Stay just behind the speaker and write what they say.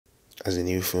As a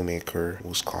new filmmaker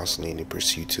who's constantly in the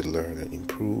pursuit to learn and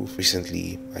improve,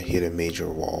 recently I hit a major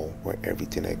wall where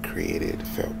everything I created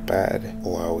felt bad,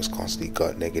 or I always constantly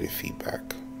got negative feedback.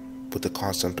 With the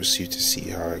constant pursuit to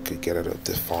see how I could get out of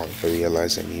the funk, I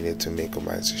realized I needed to make a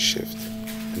mindset shift.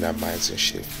 And that mindset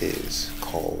shift is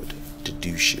called the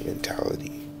do shit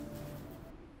mentality.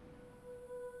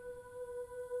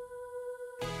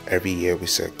 Every year we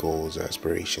set goals or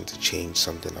aspirations to change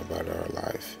something about our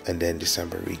life, and then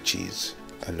December reaches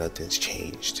and nothing's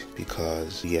changed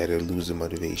because we either lose the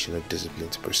motivation or discipline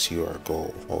to pursue our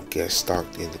goal, or get stuck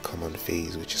in the common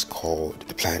phase, which is called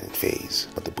the planning phase,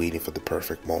 or the waiting for the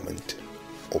perfect moment,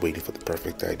 or waiting for the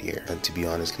perfect idea. And to be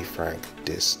honestly frank,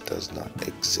 this does not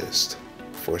exist.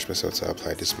 Forced myself to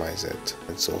apply this mindset,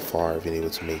 and so far I've been able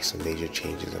to make some major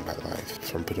changes in my life,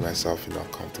 from putting myself in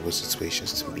uncomfortable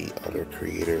situations to meet other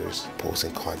creators,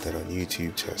 posting content on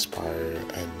YouTube to aspire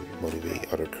and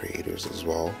motivate other creators as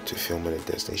well, to filming a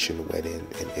destination wedding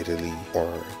in Italy,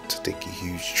 or to take a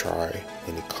huge try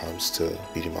when it comes to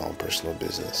building my own personal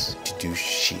business. To do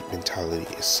shit mentality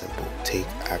is simple. Take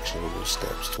actionable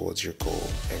steps towards your goal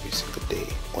every single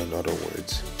day, or in other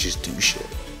words, just do shit.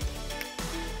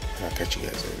 And I'll catch you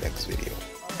guys in the next video.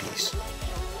 Peace.